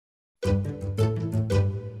Welcome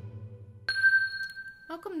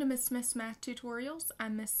to Miss Smith's Math Tutorials.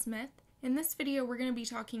 I'm Miss Smith. In this video, we're going to be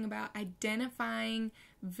talking about identifying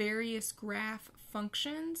various graph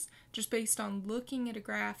functions just based on looking at a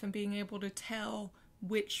graph and being able to tell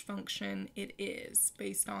which function it is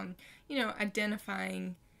based on,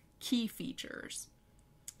 identifying key features.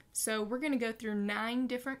 So we're going to go through 9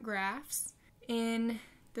 different graphs. In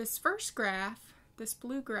this first graph, this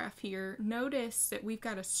blue graph here, notice that we've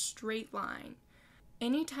got a straight line.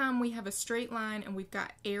 Anytime we have a straight line and we've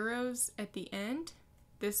got arrows at the end,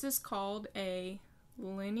 this is called a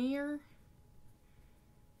linear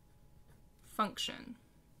function.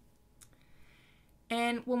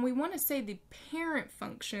 And when we want to say the parent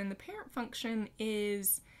function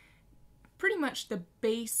is pretty much the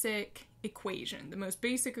basic equation, the most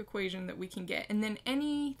basic equation that we can get. And then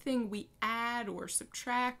anything we add or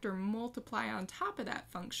subtract or multiply on top of that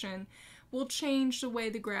function will change the way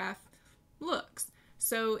the graph looks.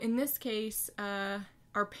 So in this case,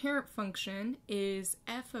 our parent function is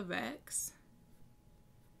f of x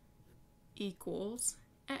equals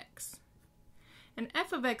x. And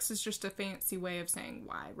f of x is just a fancy way of saying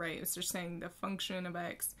y, right? It's just saying the function of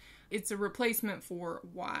x. It's a replacement for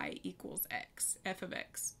y equals x. F of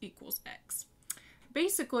x equals x.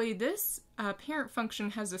 Basically, this parent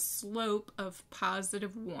function has a slope of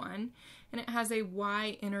 +1, and it has a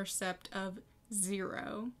y-intercept of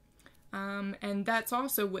 0. And that's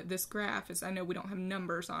also what this graph is. I know we don't have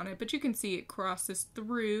numbers on it, but you can see it crosses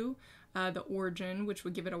through the origin, which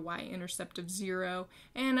would give it a y-intercept of 0,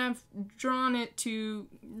 and I've drawn it to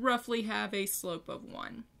roughly have a slope of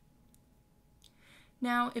 1.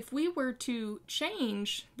 Now, if we were to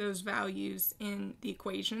change those values in the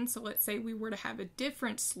equation, so let's say we were to have a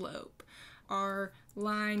different slope, our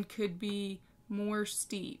line could be more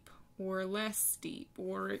steep or less steep,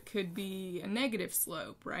 or it could be a negative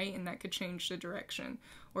slope, right? And that could change the direction.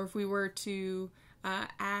 Or if we were to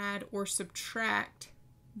add or subtract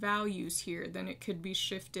values here, then it could be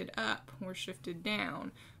shifted up or shifted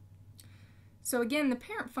down. So again, the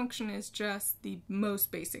parent function is just the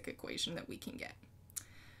most basic equation that we can get.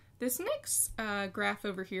 This next graph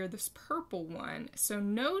over here, this purple one, so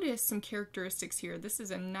notice some characteristics here. This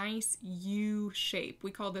is a nice U shape.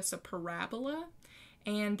 We call this a parabola.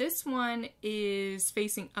 And this one is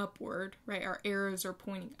facing upward, right? Our arrows are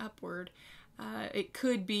pointing upward. It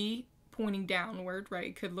could be pointing downward, right?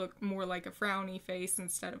 It could look more like a frowny face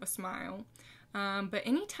instead of a smile. But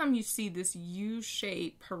anytime you see this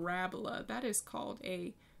U-shaped parabola, that is called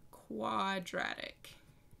a quadratic.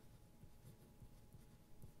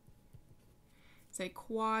 It's a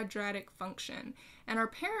quadratic function. And our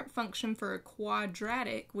parent function for a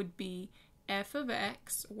quadratic would be f of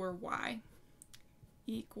x, or y,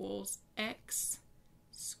 equals x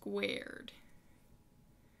squared.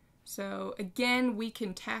 So again, we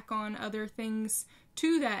can tack on other things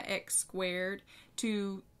to that x squared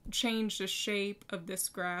to change the shape of this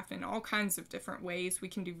graph in all kinds of different ways. We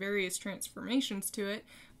can do various transformations to it,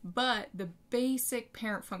 but the basic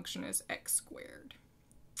parent function is x squared.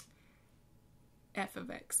 F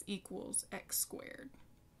of x equals x squared.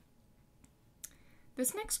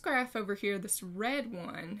 This next graph over here, this red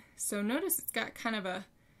one, so notice it's got kind of a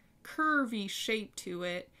curvy shape to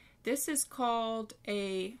it. This is called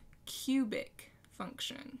a cubic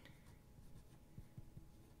function.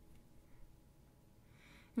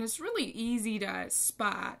 And it's really easy to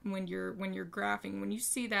spot when you're graphing. When you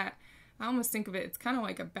see that, I almost think of it, it's kind of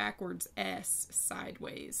like a backwards S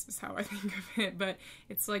sideways is how I think of it, but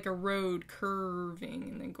it's like a road curving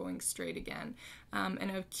and then going straight again.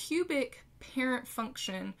 And a cubic parent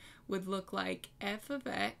function would look like f of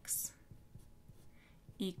x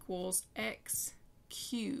equals x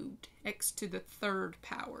cubed, x to the 3rd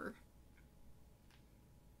power.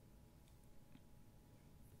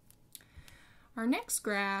 Our next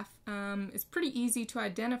graph is pretty easy to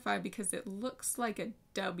identify because it looks like a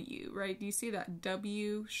W, right? Do you see that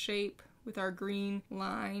W shape with our green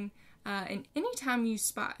line? And anytime you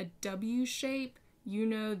spot a W shape, you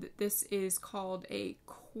know that this is called a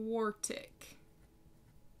quartic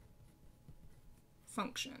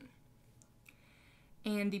function.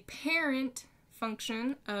 And the parent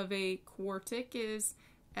function of a quartic is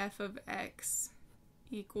f of x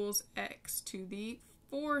equals x to the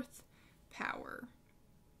 4th power.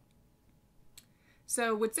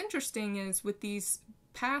 So what's interesting is with these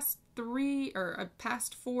past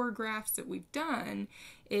 4 graphs that we've done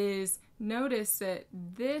is notice that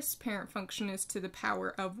this parent function is to the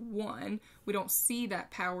power of 1. We don't see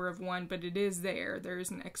that power of 1, but it is there. There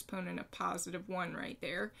is an exponent of +1 right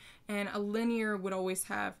there. And a linear would always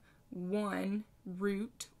have 1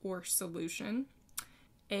 root or solution.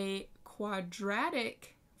 A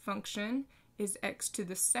quadratic function is x to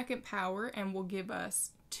the second power and will give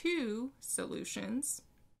us 2 solutions.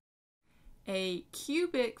 A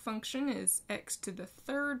cubic function is x to the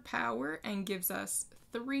third power and gives us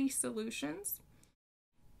 3 solutions.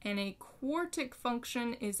 And a quartic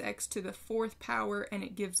function is x to the fourth power and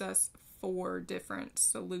it gives us 4 different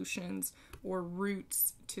solutions or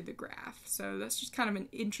roots to the graph. So that's just kind of an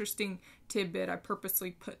interesting tidbit. I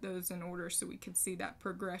purposely put those in order so we could see that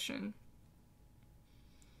progression.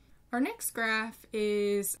 Our next graph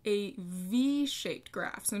is a V-shaped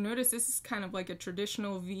graph. So notice this is kind of like a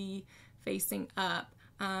traditional V facing up.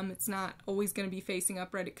 It's not always going to be facing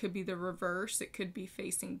upright. It could be the reverse. It could be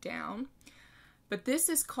facing down. But this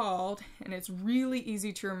is called, and it's really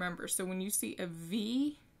easy to remember, so when you see a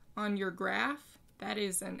V on your graph, that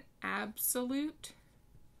is an absolute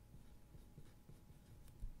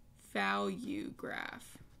value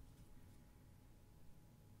graph.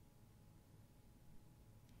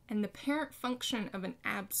 And the parent function of an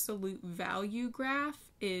absolute value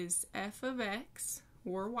graph is f of x,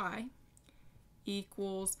 or y,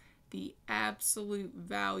 equals the absolute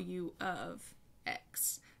value of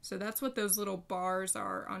x. So that's what those little bars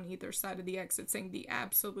are on either side of the x. It's saying the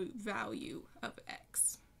absolute value of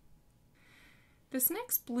x. This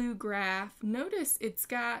next blue graph, notice it's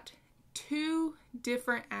got 2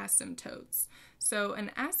 different asymptotes. So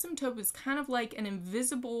an asymptote is kind of like an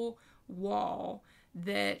invisible wall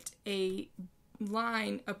that a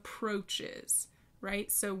line approaches,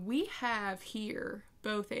 right? So we have here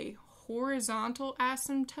both a horizontal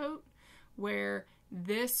asymptote where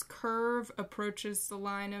this curve approaches the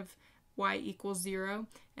line of y equals 0,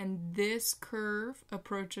 and this curve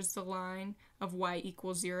approaches the line of y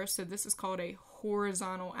equals 0. So this is called a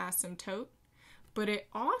horizontal asymptote. But it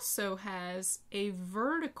also has a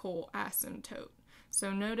vertical asymptote.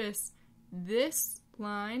 So notice this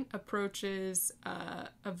line approaches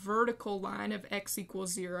a vertical line of x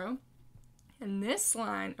equals 0, and this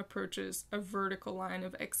line approaches a vertical line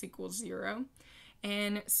of x equals 0.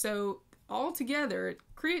 And so all together, it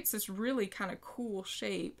creates this really kind of cool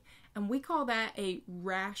shape, and we call that a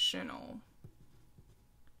rational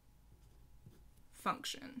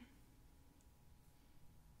function.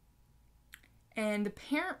 And the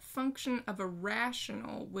parent function of a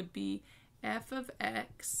rational would be f of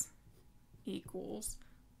x equals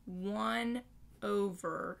 1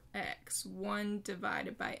 over x, 1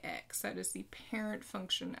 divided by x. That is the parent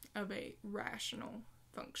function of a rational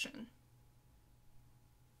function.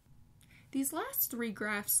 These last 3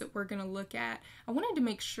 graphs that we're going to look at, I wanted to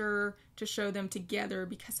make sure to show them together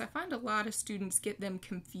because I find a lot of students get them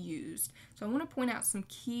confused. So I want to point out some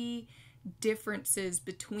key differences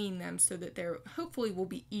between them so that they hopefully will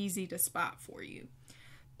be easy to spot for you.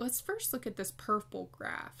 Let's first look at this purple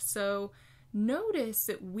graph. So notice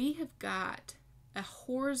that we have got a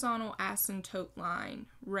horizontal asymptote line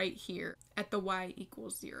right here at the y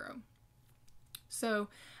equals 0. So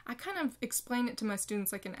I kind of explain it to my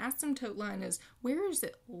students like an asymptote line is where is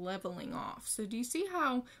it leveling off? So do you see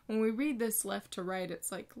how when we read this left to right,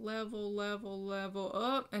 it's like level, level, level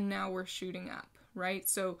up, and now we're shooting up, right?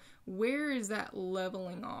 So where is that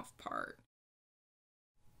leveling off part?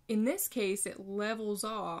 In this case, it levels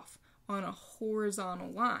off on a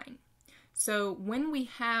horizontal line. So when we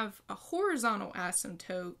have a horizontal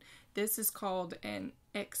asymptote, this is called an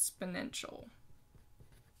exponential.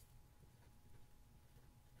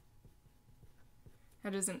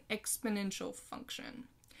 That is an exponential function.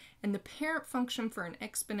 And the parent function for an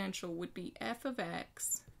exponential would be f of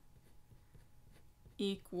x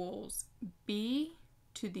equals b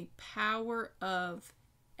to the power of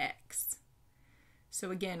x. So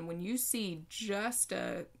again, when you see just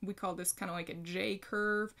we call this kind of like a J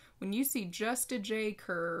curve, when you see just a J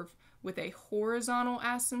curve with a horizontal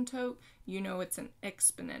asymptote, you know it's an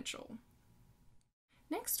exponential.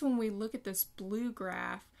 Next, when we look at this blue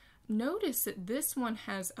graph, notice that this one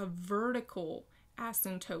has a vertical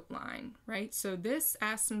asymptote line, right? So this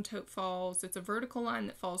asymptote falls, it's a vertical line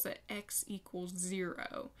that falls at x equals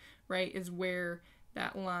 0, right, is where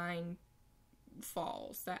that line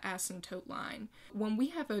falls, that asymptote line. When we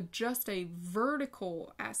have just a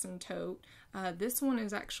vertical asymptote, this one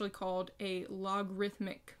is actually called a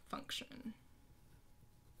logarithmic function.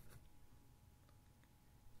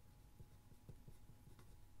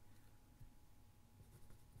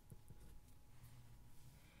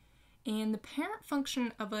 And the parent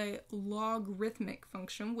function of a logarithmic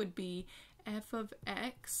function would be f of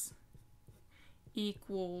x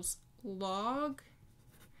equals log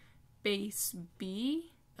base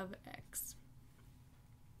b of x.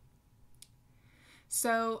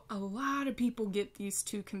 So a lot of people get these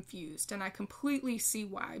two confused, and I completely see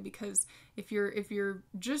why, because if you're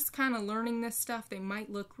just kind of learning this stuff, they might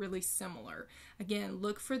look really similar. Again,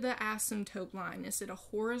 look for the asymptote line. Is it a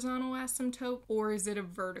horizontal asymptote or is it a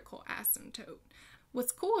vertical asymptote?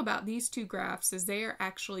 What's cool about these two graphs is they are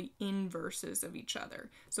actually inverses of each other.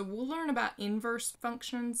 So we'll learn about inverse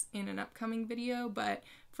functions in an upcoming video, but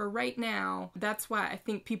for right now, that's why I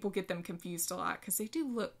think people get them confused a lot, because they do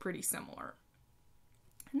look pretty similar.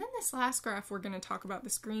 And then this last graph we're going to talk about,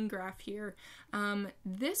 this green graph here,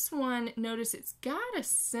 this one, notice it's got a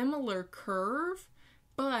similar curve,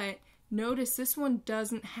 but notice this one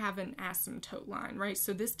doesn't have an asymptote line, right?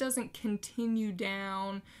 So this doesn't continue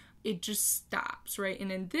down, it just stops, right?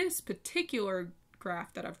 And in this particular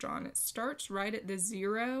graph that I've drawn, it starts right at the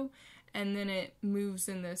 0, and then it moves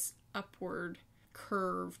in this upward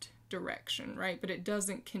curved direction, right? But it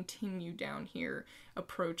doesn't continue down here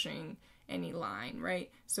approaching any line, right?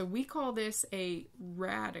 So we call this a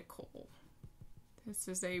radical. This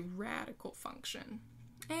is a radical function.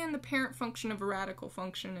 And the parent function of a radical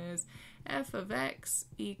function is f of x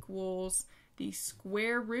equals the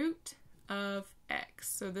square root of x.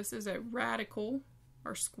 So this is a radical,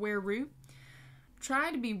 or square root.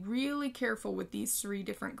 Try to be really careful with these three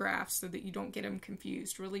different graphs so that you don't get them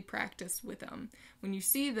confused. Really practice with them. When you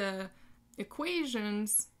see the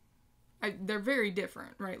equations, they're very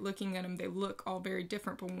different, right? Looking at them, they look all very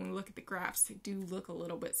different, but when we look at the graphs, they do look a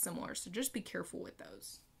little bit similar, so just be careful with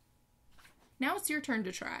those. Now it's your turn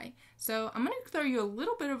to try. So I'm going to throw you a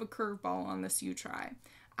little bit of a curveball on this you try.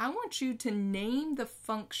 I want you to name the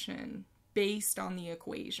function based on the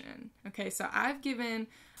equation. Okay, so I've given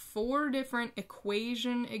 4 different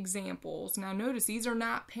equation examples. Now notice these are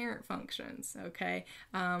not parent functions, okay?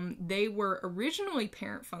 They were originally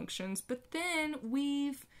parent functions, but then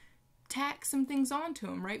we've tack some things onto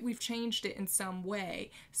them, right? We've changed it in some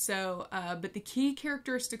way. So, but the key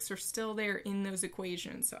characteristics are still there in those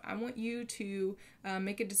equations. So I want you to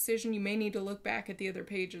make a decision. You may need to look back at the other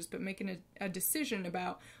pages, but making a decision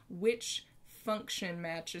about which function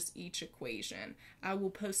matches each equation. I will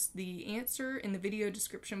post the answer in the video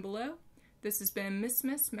description below. This has been Miss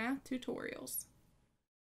Math Tutorials.